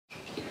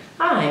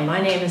Hi, my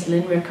name is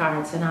Lynne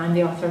Rickards and I'm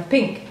the author of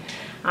Pink.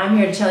 I'm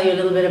here to tell you a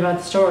little bit about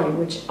the story,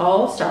 which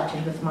all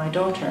started with my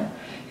daughter,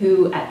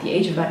 who at the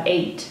age of about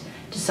 8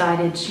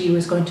 decided she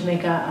was going to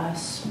make a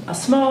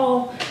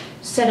small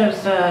set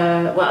of,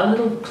 a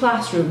little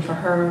classroom for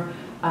her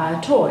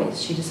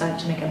toys. She decided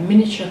to make a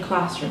miniature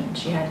classroom.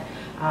 She had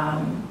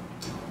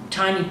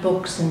tiny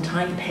books and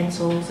tiny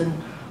pencils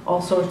and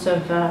all sorts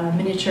of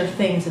miniature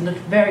things, and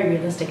looked very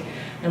realistic.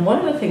 And one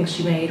of the things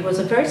she made was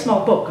a very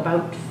small book,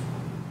 about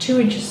 2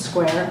 inches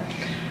square,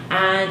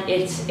 and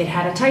it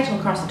had a title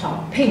across the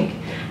top, Pink,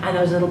 and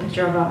there was a little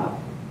picture of a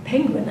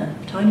penguin, a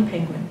tiny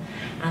penguin.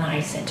 And I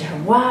said to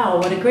her, wow,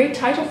 what a great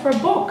title for a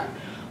book.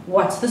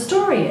 What's the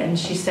story? And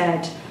she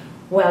said,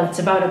 well, it's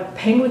about a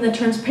penguin that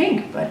turns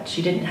pink, but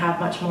she didn't have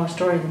much more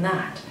story than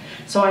that.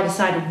 So I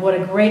decided, what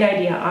a great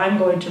idea, I'm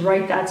going to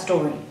write that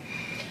story.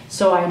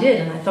 So I did,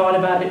 and I thought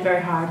about it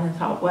very hard, and I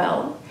thought,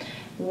 well,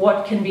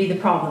 what can be the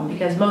problem?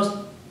 Because most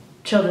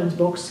children's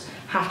books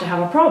have to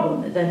have a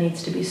problem that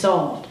needs to be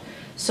solved.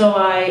 So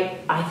I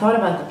thought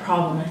about the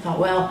problem. I thought,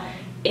 well,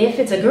 if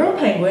it's a girl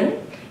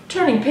penguin,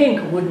 turning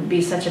pink wouldn't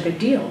be such a big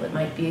deal. It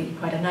might be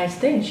quite a nice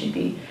thing. She'd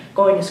be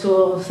going to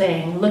school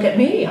saying, look at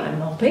me,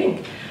 I'm all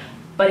pink.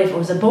 But if it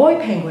was a boy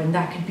penguin,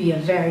 that could be a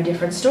very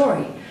different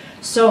story.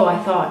 So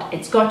I thought,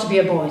 it's got to be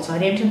a boy. So I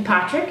named him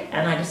Patrick,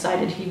 and I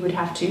decided he would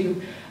have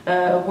to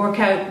work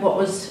out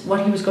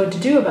what he was going to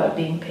do about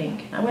being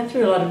pink. I went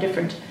through a lot of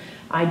different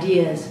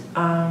ideas,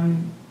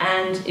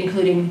 and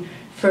including,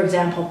 for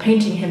example,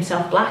 painting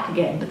himself black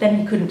again, but then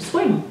he couldn't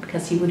swim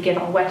because he would get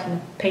all wet and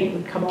the paint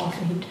would come off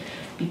and he'd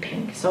be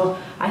pink. So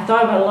I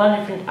thought about a lot of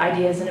different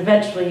ideas, and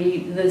eventually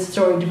the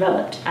story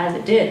developed as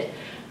it did.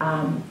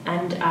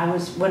 And I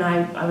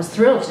was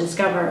thrilled to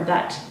discover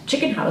that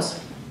Chicken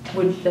House,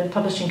 with the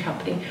publishing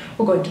company,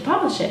 were going to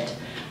publish it.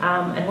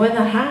 And when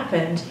that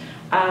happened,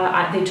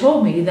 they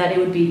told me that it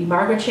would be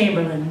Margaret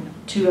Chamberlain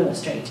to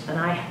illustrate, and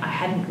I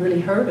hadn't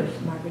really heard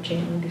of Margaret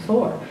Chamberlain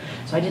before,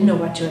 so I didn't know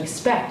what to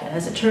expect. And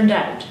as it turned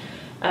out,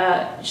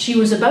 she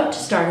was about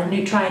to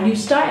try a new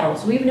style.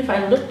 So even if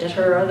I looked at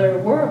her other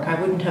work, I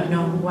wouldn't have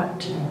known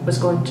what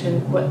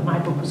my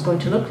book was going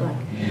to look like.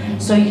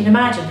 So you can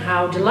imagine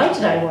how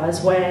delighted I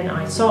was when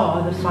I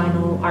saw the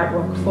final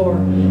artwork for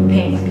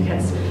Pink,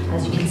 because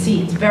as you can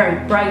see, it's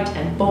very bright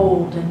and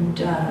bold, and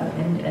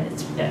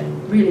it's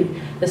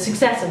really, the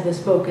success of this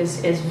book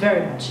is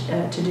very much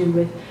to do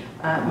with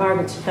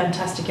Margaret's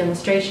fantastic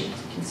illustrations.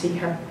 You can see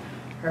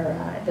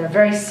they're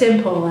very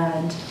simple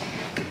and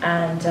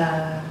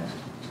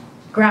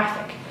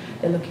graphic.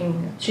 They're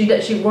looking.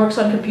 She works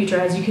on computer,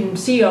 as you can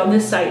see on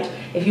this site.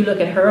 If you look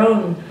at her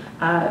own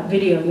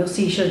video, you'll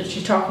see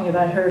she's talking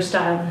about her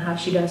style and how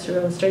she does her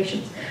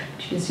illustrations.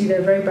 You can see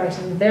they're very bright.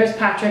 And there's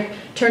Patrick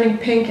turning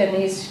pink, and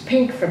he's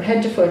pink from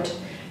head to foot.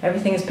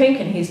 Everything is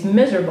pink, and he's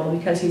miserable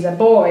because he's a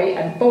boy,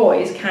 and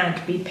boys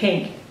can't be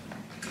pink.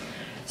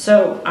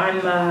 So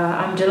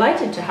I'm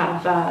delighted to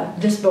have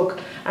this book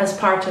as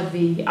part of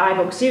the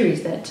iBook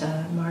series that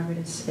Margaret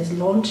is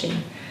launching,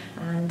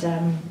 and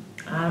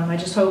I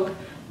just hope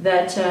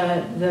that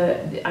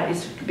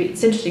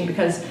it's interesting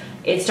because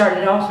it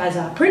started off as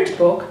a print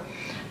book,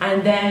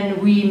 and then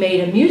we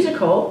made a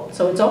musical,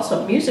 so it's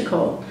also a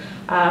musical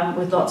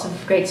with lots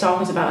of great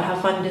songs about how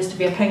fun it is to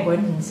be a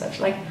penguin and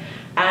such like,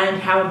 and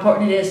how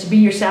important it is to be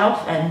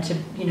yourself and to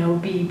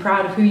be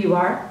proud of who you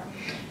are,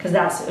 because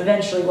that's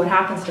eventually what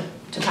happens to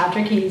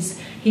Patrick.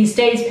 He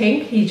stays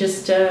pink. He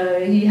just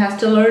he has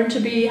to learn to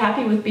be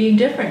happy with being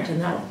different,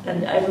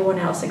 and everyone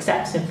else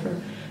accepts him for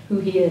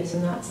who he is,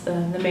 and that's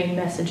the main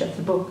message of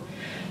the book.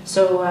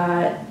 So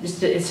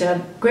it's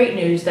great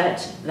news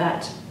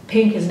that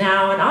Pink is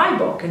now an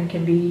iBook and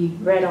can be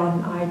read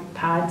on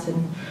iPads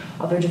and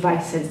other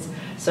devices.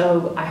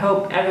 So I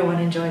hope everyone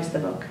enjoys the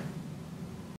book.